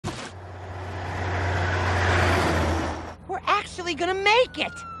actually gonna make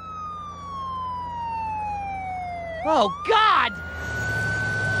it? Oh, God!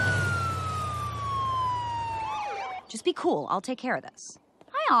 Just be cool. I'll take care of this.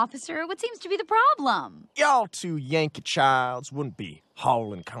 Hi, officer. What seems to be the problem? Y'all two Yankee childs wouldn't be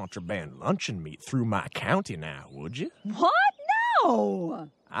hauling contraband luncheon meat through my county now, would you? What? No!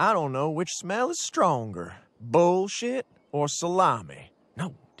 I don't know which smell is stronger, bullshit or salami.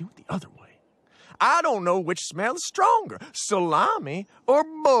 No, do it the other way. I don't know which smell is stronger, salami or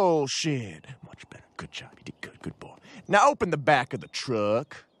bullshit. Much better. Good job. You did good. Good boy. Now open the back of the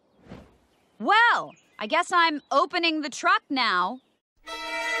truck. Well, I guess I'm opening the truck now.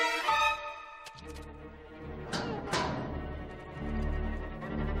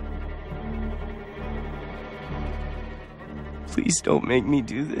 Please don't make me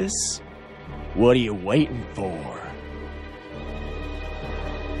do this. What are you waiting for?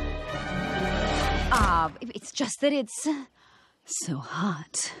 It's just that it's so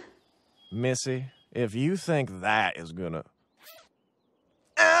hot. Missy, if you think that is gonna...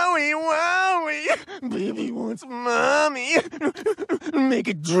 Owie, wowie! Baby wants mommy! Make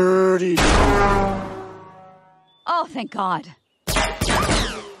it dirty! Oh, thank God.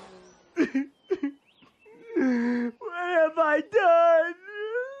 What have I done?